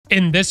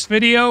In this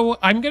video,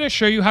 I'm going to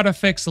show you how to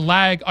fix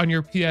lag on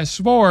your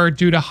PS4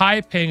 due to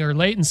high ping or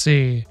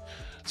latency.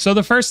 So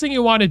the first thing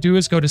you want to do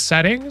is go to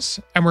settings,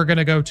 and we're going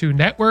to go to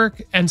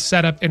network and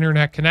set up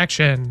internet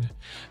connection.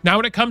 Now,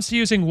 when it comes to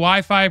using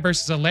Wi-Fi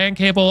versus a LAN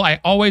cable,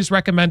 I always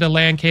recommend a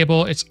LAN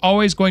cable. It's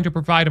always going to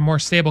provide a more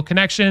stable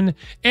connection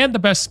and the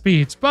best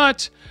speeds,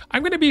 but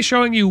I'm going to be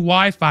showing you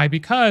Wi-Fi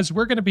because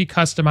we're going to be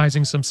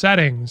customizing some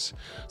settings.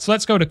 So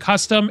let's go to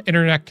custom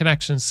internet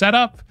connection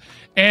setup.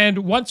 And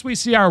once we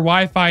see our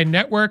Wi-Fi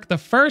network, the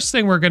first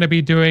thing we're going to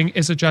be doing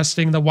is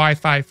adjusting the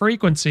Wi-Fi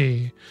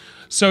frequency.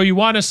 So you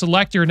want to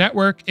select your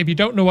network. If you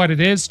don't know what it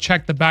is,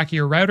 check the back of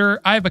your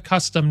router. I have a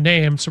custom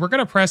name, so we're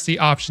going to press the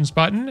options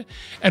button,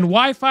 and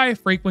Wi-Fi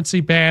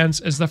frequency bands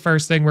is the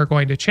first thing we're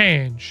going to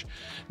change.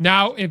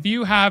 Now, if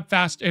you have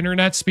fast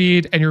internet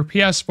speed and your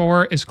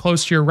PS4 is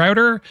close to your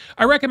router,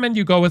 I recommend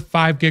you go with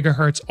 5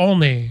 gigahertz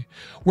only.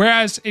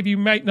 Whereas if you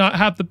might not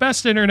have the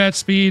best internet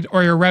speed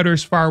or your router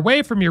is far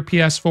away from your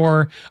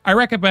PS4, I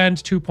recommend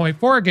 2.4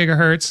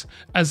 gigahertz,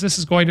 as this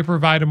is going to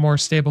provide a more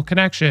stable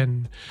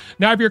connection.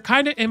 Now, if you're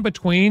kind of in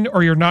between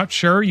or you're not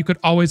sure, you could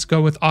always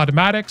go with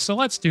automatic, so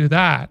let's do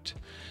that.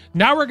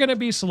 Now we're going to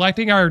be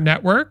selecting our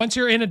network. Once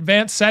you're in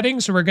advanced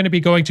settings, we're going to be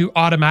going to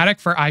automatic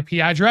for IP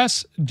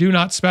address, do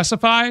not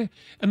specify.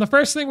 And the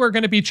first thing we're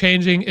going to be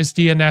changing is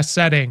DNS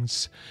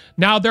settings.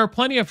 Now, there are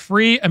plenty of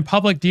free and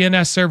public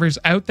DNS servers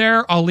out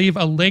there. I'll leave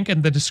a link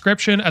in the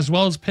description as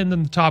well as pinned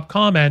in the top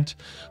comment.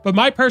 But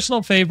my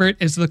personal favorite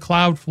is the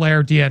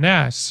Cloudflare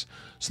DNS.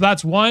 So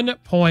that's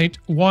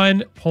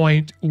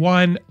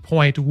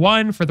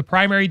 1.1.1.1 for the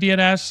primary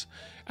DNS.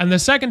 And the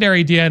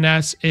secondary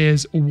DNS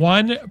is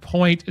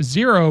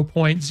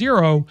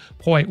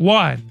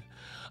 1.0.0.1.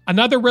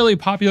 Another really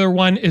popular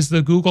one is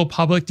the Google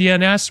Public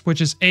DNS,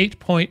 which is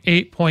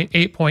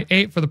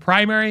 8.8.8.8 for the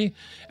primary.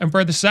 And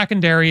for the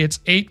secondary, it's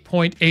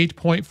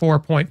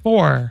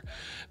 8.8.4.4.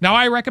 Now,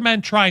 I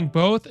recommend trying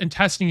both and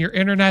testing your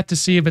internet to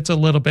see if it's a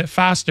little bit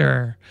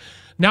faster.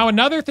 Now,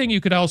 another thing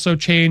you could also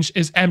change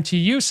is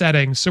MTU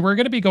settings. So we're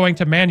going to be going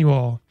to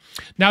manual.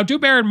 Now, do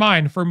bear in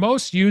mind, for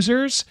most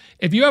users,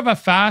 if you have a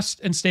fast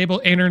and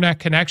stable internet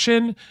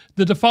connection,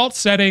 the default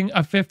setting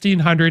of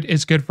 1500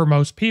 is good for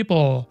most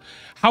people.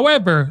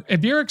 However,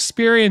 if you're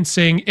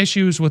experiencing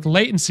issues with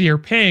latency or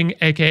ping,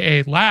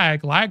 aka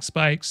lag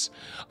spikes,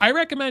 I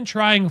recommend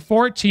trying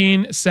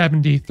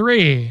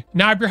 1473.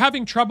 Now, if you're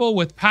having trouble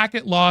with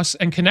packet loss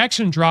and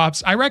connection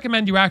drops, I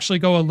recommend you actually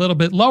go a little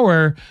bit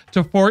lower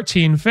to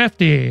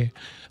 1450.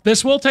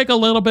 This will take a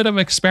little bit of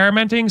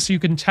experimenting so you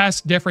can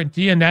test different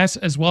DNS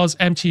as well as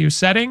MTU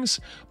settings,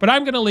 but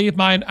I'm going to leave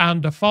mine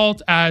on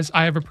default as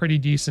I have a pretty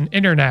decent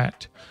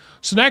internet.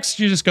 So next,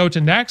 you just go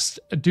to next,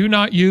 do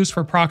not use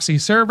for proxy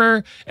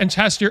server, and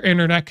test your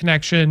internet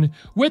connection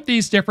with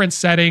these different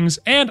settings,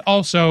 and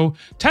also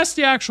test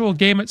the actual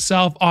game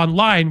itself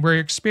online where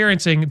you're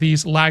experiencing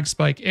these lag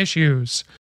spike issues.